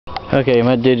Okay,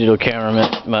 my digital camera,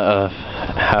 my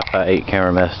Hi-Fi 8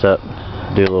 camera messed up.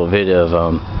 Do a little video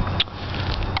of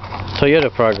Toyota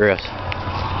progress.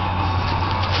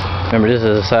 Remember, this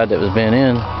is the side that was bent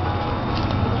in.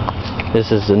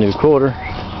 This is the new quarter.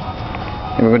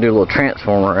 And we're going to do a little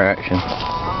transformer action.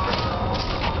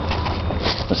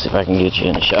 Let's see if I can get you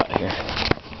in the shot here.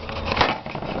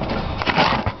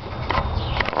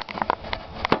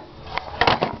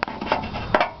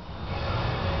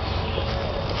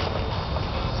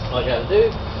 All I gotta do,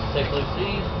 take loose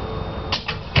these.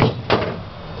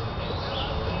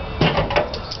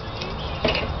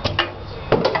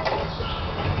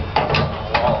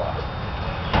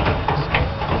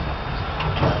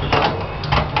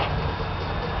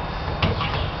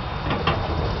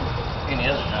 Any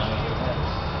other time we do that.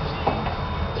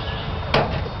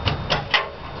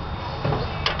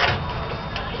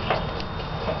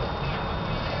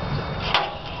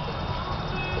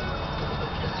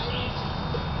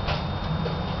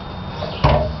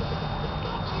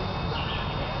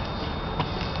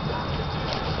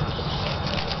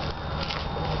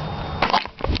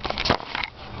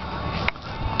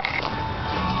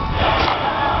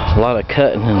 A lot of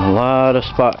cutting and a lot of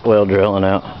spot weld drilling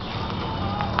out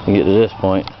to get to this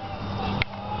point.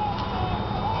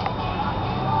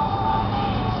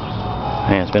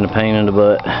 Man, it's been a pain in the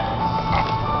butt,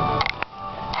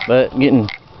 but getting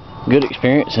good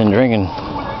experience in drinking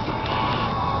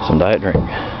some diet drink.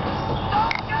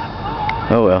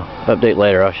 Oh well, update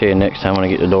later. I'll show you next time when I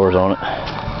get the doors on it.